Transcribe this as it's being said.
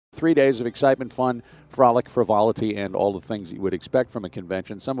3 days of excitement, fun, frolic, frivolity, and all the things you would expect from a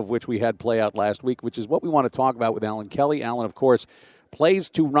convention, some of which we had play out last week, which is what we want to talk about with Alan Kelly. Alan, of course,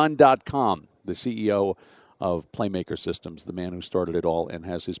 PlaysToRun.com, the CEO of Playmaker Systems, the man who started it all, and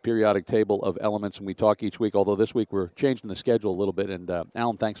has his periodic table of elements, and we talk each week, although this week we're changing the schedule a little bit. And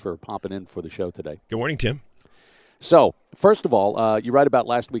Alan, thanks for popping in for the show today. Good morning, Tim. So, first of all, you write about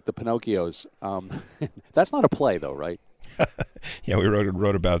last week the Pinocchios. That's not a play, though, right? Yeah, we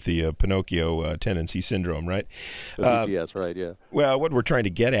wrote about the Pinocchio tendency syndrome, right? The BTS, right? Yeah. Well, what we're trying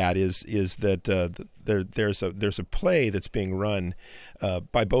to get at is that there's a play that's being run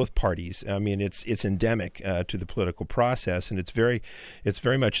by both parties. I mean, it's endemic to the political process, and it's very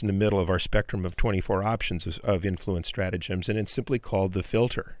much in the middle of our spectrum of 24 options of influence stratagems, and it's simply called the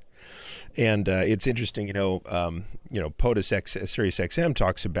filter. And it's interesting, POTUS Sirius XM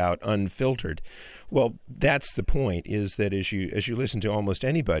talks about unfiltered. Well, that's the point, is that as you listen to almost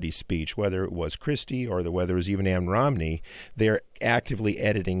anybody's speech, whether it was Christie or whether it was even Ann Romney, they're actively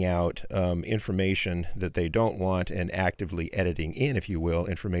editing out information that they don't want and actively editing in, if you will,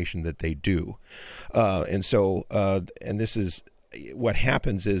 information that they do. And this is what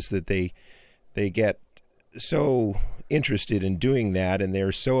happens, is that they get so interested in doing that, and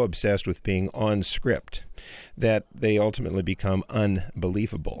they're so obsessed with being on script that they ultimately become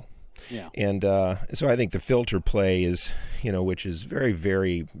unbelievable. Yeah. And so I think the filter play is, which is very,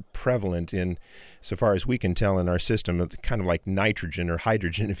 very prevalent in, so far as we can tell, in our system, kind of like nitrogen or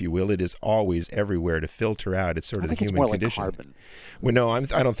hydrogen, if you will. It is always everywhere to filter out. It's sort of the human condition. Like carbon. Well, no,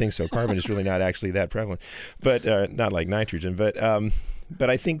 I don't think so. Carbon is really not actually that prevalent, but not like nitrogen. But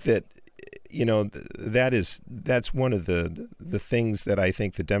I think that, that's one of the things that I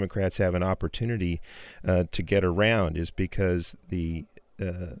think the Democrats have an opportunity to get around, is because the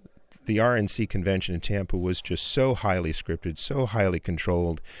RNC convention in Tampa was just so highly scripted, so highly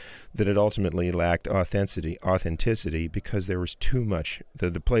controlled, that it ultimately lacked authenticity because there was too much.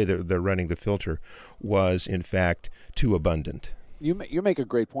 The play that they're running, the filter, was in fact too abundant. You make a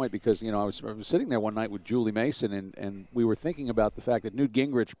great point, because, I was sitting there one night with Julie Mason, and we were thinking about the fact that Newt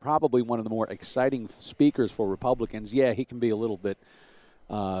Gingrich, probably one of the more exciting speakers for Republicans. Yeah, he can be a little bit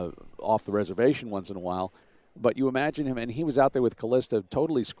off the reservation once in a while, but you imagine him, and he was out there with Callista,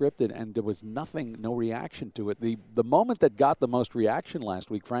 totally scripted, and there was no reaction to it. The moment that got the most reaction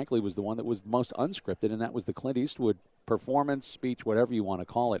last week, frankly, was the one that was the most unscripted, and that was the Clint Eastwood performance, speech, whatever you want to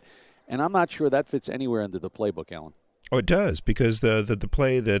call it. And I'm not sure that fits anywhere into the playbook, Alan. Oh, it does, because the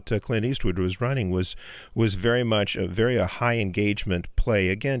play that Clint Eastwood was running was very much a high engagement play.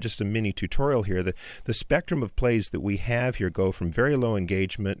 Again, just a mini tutorial here. The spectrum of plays that we have here go from very low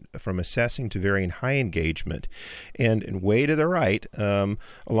engagement, from assessing, to very high engagement, and way to the right,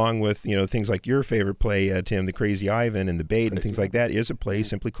 along with things like your favorite play, Tim, the Crazy Ivan and the Bait and things like that, is a play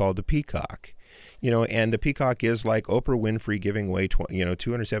simply called the Peacock. And the Peacock is like Oprah Winfrey giving away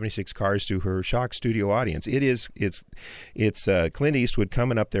 276 cars to her shock studio audience. It's Clint Eastwood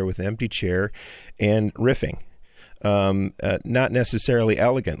coming up there with an empty chair and riffing, not necessarily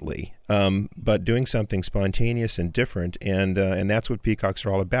elegantly, but doing something spontaneous and different. And that's what Peacocks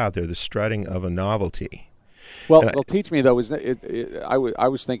are all about. They're the strutting of a novelty. Well, teach me, though. I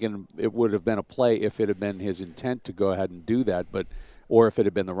was thinking it would have been a play if it had been his intent to go ahead and do that, or if it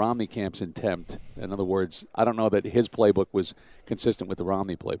had been the Romney camp's intent. In other words, I don't know that his playbook was consistent with the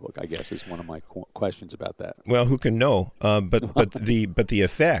Romney playbook, I guess, is one of my questions about that. Well, who can know? But the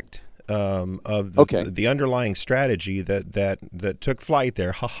effect of the underlying strategy that took flight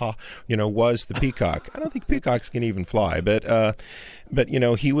there, was the Peacock. I don't think peacocks can even fly, but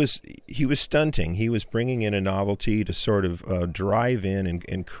he was stunting. He was bringing in a novelty to sort of drive in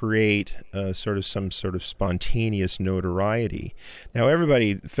and create some sort of spontaneous notoriety. Now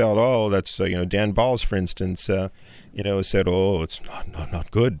everybody felt, that's Dan Balls, for instance, said, it's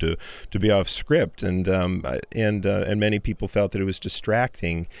not good to be off script, and many people felt that it was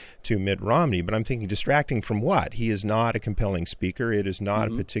distracting to Mitt Romney. But I'm thinking, distracting from what? He is not a compelling speaker. It is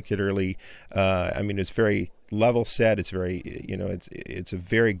not particularly. It's very level set. It's very, it's a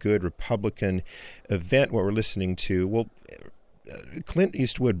very good Republican event. What we're listening to. Well, Clint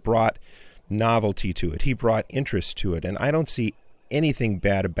Eastwood brought novelty to it. He brought interest to it, and I don't see anything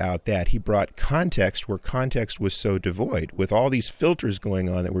bad about that. He brought context where context was so devoid. With all these filters going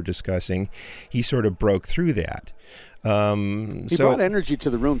on that we're discussing, he sort of broke through that. He brought energy to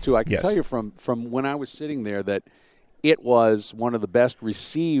the room, too. I can tell you from when I was sitting there that it was one of the best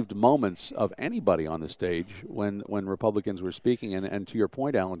received moments of anybody on the stage when Republicans were speaking. And to your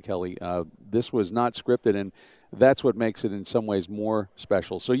point, Alan Kelly, this was not scripted, and that's what makes it in some ways more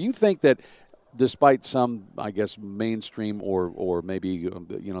special. So you think that despite some, I guess, mainstream or maybe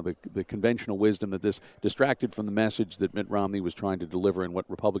the conventional wisdom that this distracted from the message that Mitt Romney was trying to deliver and what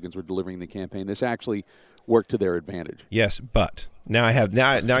Republicans were delivering in the campaign, this actually worked to their advantage. Yes, but now I'm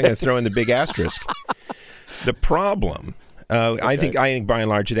going to throw in the big asterisk. The problem, okay. I think by and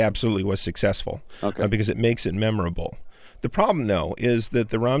large it absolutely was successful, because it makes it memorable. The problem, though, is that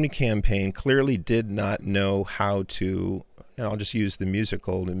the Romney campaign clearly did not know how to, and I'll just use the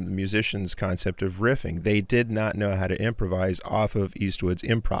musician's concept of riffing. They did not know how to improvise off of Eastwood's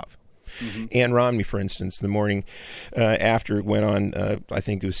improv. Mm-hmm. Ann Romney, for instance, the morning after it went on, I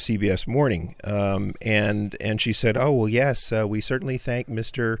think it was CBS Morning, and she said, "Oh, well, yes, we certainly thank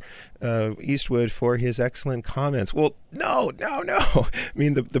Mr. Eastwood for his excellent comments." Well, no. I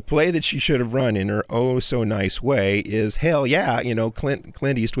mean, the play that she should have run in her oh-so-nice way is, hell yeah,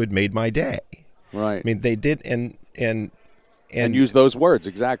 Clint Eastwood made my day. Right. I mean, they did, and use those words,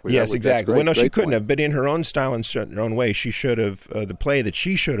 exactly. Yes, exactly. Well, no, she couldn't point. have, but in her own style and her own way, she should have, the play that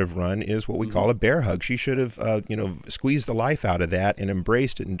she should have run is what we call a bear hug. She should have, squeezed the life out of that and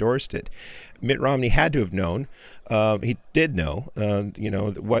embraced it, endorsed it. Mitt Romney had to have known, he did know,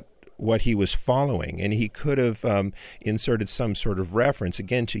 what he was following, and he could have inserted some sort of reference,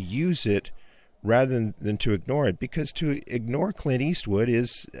 again, to use it rather than to ignore it, because to ignore Clint Eastwood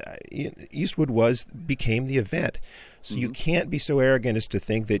became the event. So you can't be so arrogant as to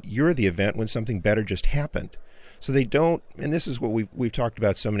think that you're the event when something better just happened. So they don't, and this is what we've talked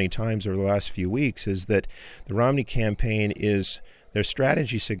about so many times over the last few weeks, is that the Romney campaign their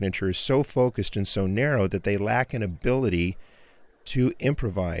strategy signature is so focused and so narrow that they lack an ability to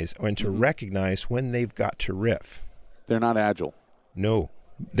improvise and to recognize when they've got to riff. They're not agile. No.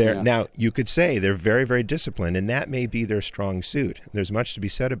 Now, you could say they're very, very disciplined, and that may be their strong suit. There's much to be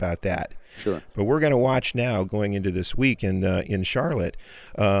said about that. Sure. But we're going to watch now, going into this week in Charlotte,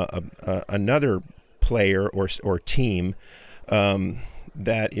 another player or team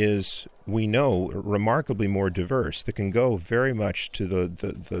that is, we know, remarkably more diverse, that can go very much to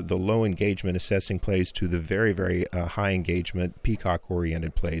the low engagement assessing plays to the very, very high engagement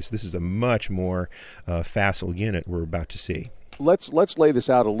peacock-oriented plays. This is a much more facile unit we're about to see. Let's lay this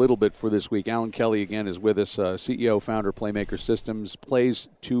out a little bit for this week. Alan Kelly, again, is with us, CEO, founder, Playmaker Systems,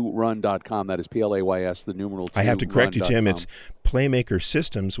 plays2run.com. That is Plays, the numeral 2. I have to correct you, Tim. It's Playmaker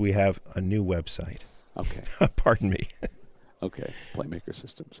Systems. We have a new website. Okay. Pardon me. Okay, Playmaker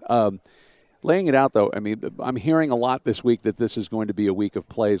Systems. Laying it out, though, I mean, I'm hearing a lot this week that this is going to be a week of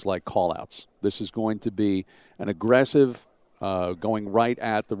plays like call-outs. This is going to be an aggressive going right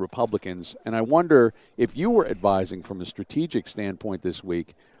at the Republicans. And I wonder if you were advising from a strategic standpoint this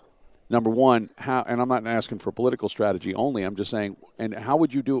week, number one, how, and I'm not asking for political strategy only, I'm just saying, and how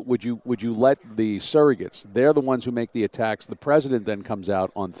would you do it? Would you let the surrogates, they're the ones who make the attacks. The president then comes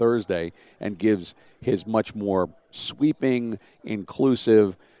out on Thursday and gives his much more sweeping,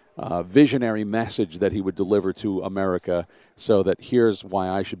 inclusive, visionary message that he would deliver to America, so that here's why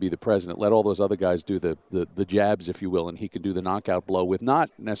I should be the president. Let all those other guys do the jabs, if you will, and he can do the knockout blow with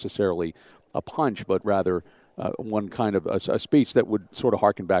not necessarily a punch, but rather one kind of a speech that would sort of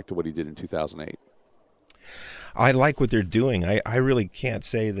harken back to what he did in 2008. I like what they're doing. I really can't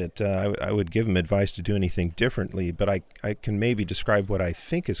say that I would give them advice to do anything differently, but I can maybe describe what I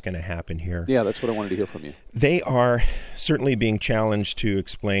think is going to happen here. Yeah, that's what I wanted to hear from you. They are certainly being challenged to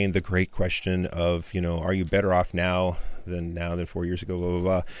explain the great question of, are you better off now than 4 years ago, blah, blah,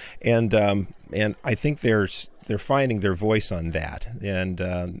 blah. And I think they're finding their voice on that. And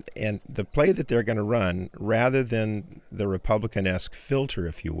the play that they're going to run, rather than the Republican-esque filter,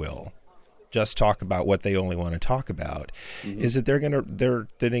 if you will, just talk about what they only want to talk about, is that they're going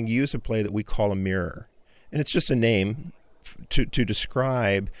to use a play that we call a mirror. And it's just a name to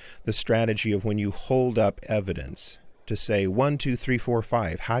describe the strategy of when you hold up evidence to say 1, 2, 3, 4,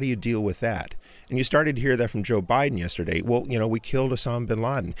 5. How do you deal with that? And you started to hear that from Joe Biden yesterday. Well, we killed Osama bin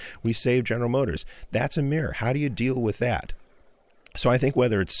Laden. We saved General Motors. That's a mirror. How do you deal with that? So I think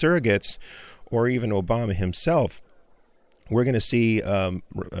whether it's surrogates or even Obama himself, we're going to see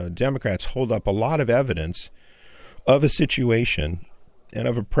Democrats hold up a lot of evidence of a situation and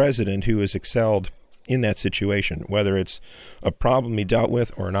of a president who has excelled in that situation, whether it's a problem he dealt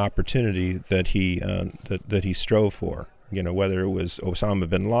with or an opportunity that he strove for. Whether it was Osama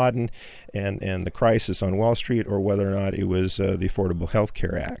bin Laden and the crisis on Wall Street, or whether or not it was the Affordable Health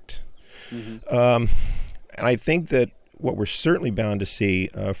Care Act. And I think that what we're certainly bound to see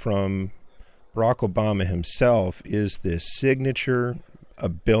from Barack Obama himself is this signature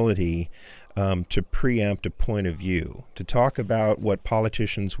ability to preempt a point of view, to talk about what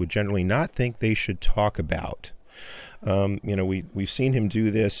politicians would generally not think they should talk about. We've seen him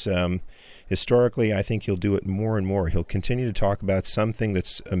do this Historically, I think he'll do it more and more. He'll continue to talk about something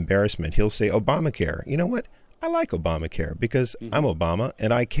that's embarrassment. He'll say Obamacare. You know what? I like Obamacare because I'm Obama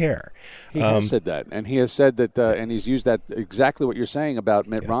and I care. He has said that, and he has said that, and he's used that exactly what you're saying about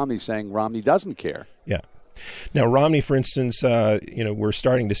Mitt Romney, saying Romney doesn't care. Yeah. Now, Romney, for instance, we're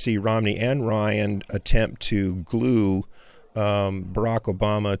starting to see Romney and Ryan attempt to glue Barack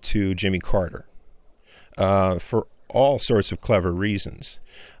Obama to Jimmy Carter for all sorts of clever reasons.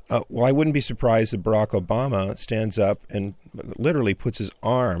 Well, I wouldn't be surprised if Barack Obama stands up and literally puts his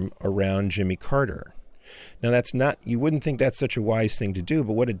arm around Jimmy Carter. Now, you wouldn't think that's such a wise thing to do,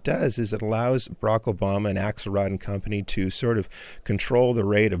 but what it does is it allows Barack Obama and Axelrod and company to sort of control the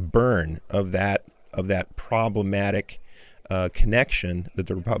rate of burn of that problematic connection that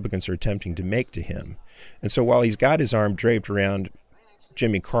the Republicans are attempting to make to him. And so while he's got his arm draped around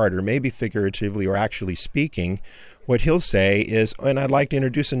Jimmy Carter, maybe figuratively or actually speaking, what he'll say is, and I'd like to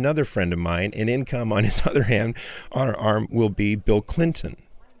introduce another friend of mine, and income on his other hand, on our arm, will be Bill Clinton.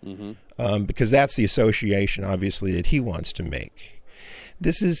 Because that's the association, obviously, that he wants to make.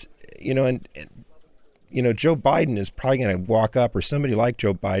 This is, Joe Biden is probably going to walk up, or somebody like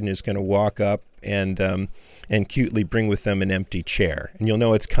Joe Biden is going to walk up and cutely bring with them an empty chair, and you'll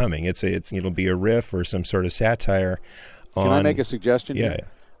know it's coming. It'll be a riff or some sort of satire. Can I make a suggestion? Yeah.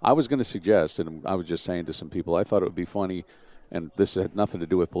 I was going to suggest, and I was just saying to some people, I thought it would be funny, and this had nothing to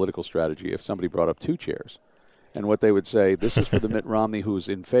do with political strategy, if somebody brought up two chairs. And what they would say, this is for the Mitt Romney who's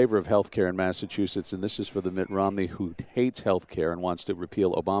in favor of health care in Massachusetts, and this is for the Mitt Romney who hates health care and wants to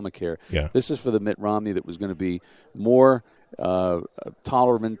repeal Obamacare. Yeah. This is for the Mitt Romney that was going to be more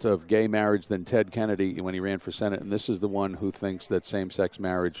tolerant of gay marriage than Ted Kennedy when he ran for Senate, and this is the one who thinks that same-sex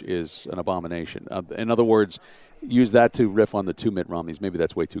marriage is an abomination. In other words, use that to riff on the two Mitt Romneys. Maybe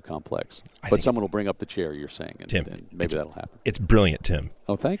that's way too complex. But someone will bring up the chair, you're saying, and maybe that'll happen. It's brilliant, Tim.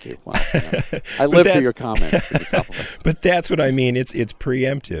 Oh, thank you. Wow. I live for your comment. But that's what I mean. It's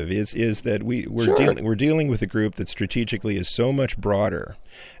preemptive. Is that we're dealing with a group that strategically is so much broader.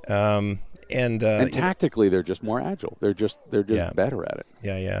 And tactically, they're just more agile. They're just better at it.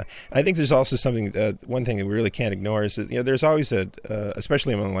 Yeah. I think there's also something. One thing that we really can't ignore is that there's always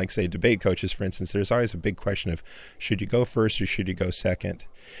especially among say debate coaches, for instance, there's always a big question of should you go first or should you go second.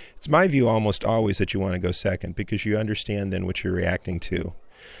 It's my view almost always that you want to go second because you understand then what you're reacting to,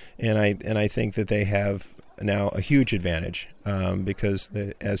 and I think that they have now a huge advantage because,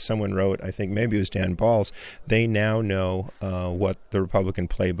 as someone wrote, I think maybe it was Dan Balls, they now know what the Republican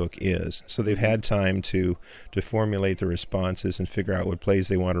playbook is. So they've had time to formulate the responses and figure out what plays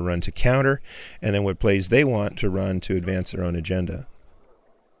they want to run to counter and then what plays they want to run to advance their own agenda.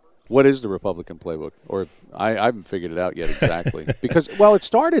 What is the Republican playbook? Or I haven't figured it out yet exactly. Because, well, it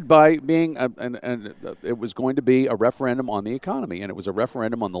started by being, it was going to be a referendum on the economy, and it was a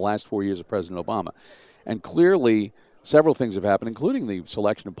referendum on the last 4 years of President Obama. And clearly, several things have happened, including the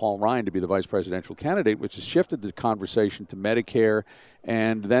selection of Paul Ryan to be the vice presidential candidate, which has shifted the conversation to Medicare,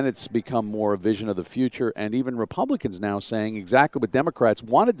 and then it's become more a vision of the future. And even Republicans now saying exactly what Democrats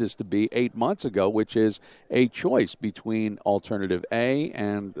wanted this to be 8 months ago, which is a choice between Alternative A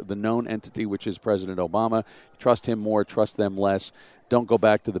and the known entity, which is President Obama. Trust him more, trust them less. Don't go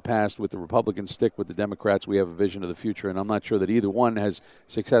back to the past with the Republicans, stick with the Democrats. We have a vision of the future, and I'm not sure that either one has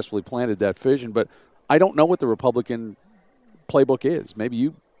successfully planted that vision, but I don't know what the Republican playbook is. Maybe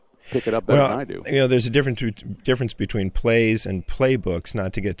you pick it up better than I do. There's a difference between plays and playbooks.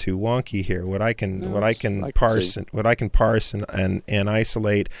 Not to get too wonky here, what I can parse and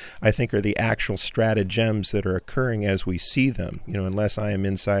isolate, I think, are the actual stratagems that are occurring as we see them. Unless I am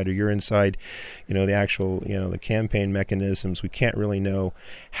inside or you're inside, the actual the campaign mechanisms. We can't really know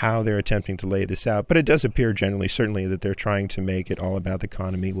how they're attempting to lay this out. But it does appear generally, certainly, that they're trying to make it all about the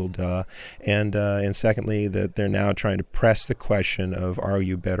economy. Well, duh. And secondly, that they're now trying to press the question of are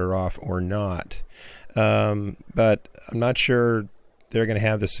you better off or not. But I'm not sure they're going to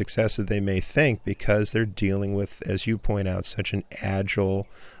have the success that they may think because they're dealing with, as you point out, such an agile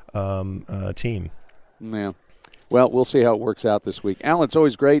team. Yeah. Well, we'll see how it works out this week. Alan, it's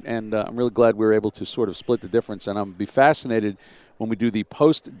always great, and I'm really glad we were able to sort of split the difference. And I'm be fascinated when we do the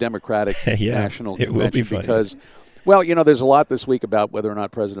post-Democratic national convention because well, there's a lot this week about whether or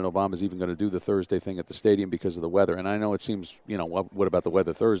not President Obama is even going to do the Thursday thing at the stadium because of the weather. And I know it seems, what about the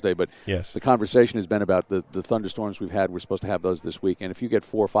weather Thursday? But yes, the conversation has been about the thunderstorms we've had. We're supposed to have those this week. And if you get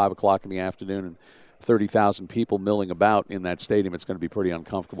 4 or 5 o'clock in the afternoon and 30,000 people milling about in that stadium, it's going to be pretty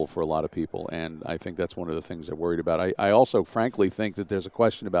uncomfortable for a lot of people. And I think that's one of the things they're worried about. I also, frankly, think that there's a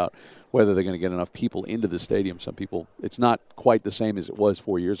question about whether they're going to get enough people into the stadium. Some people, it's not quite the same as it was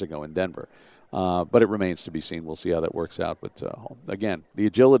 4 years ago in Denver. But it remains to be seen. We'll see how that works out. But, again, the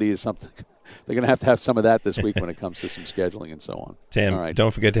agility is something They're going to have some of that this week when it comes to some scheduling and so on. Tim, all right.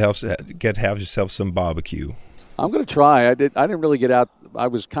 Don't forget to have yourself some barbecue. I'm going to try. I didn't really get out. I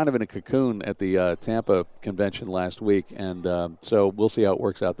was kind of in a cocoon at the Tampa convention last week, and so we'll see how it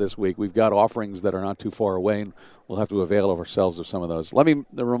works out this week. We've got offerings that are not too far away, and we'll have to avail ourselves of some of those. Let me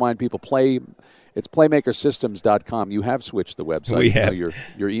remind people, it's playmakersystems.com. You have switched the website. We have.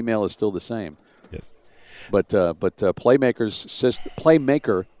 Your email is still the same. Yes. But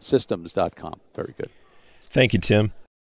playmakersystems.com. Very good. Thank you, Tim.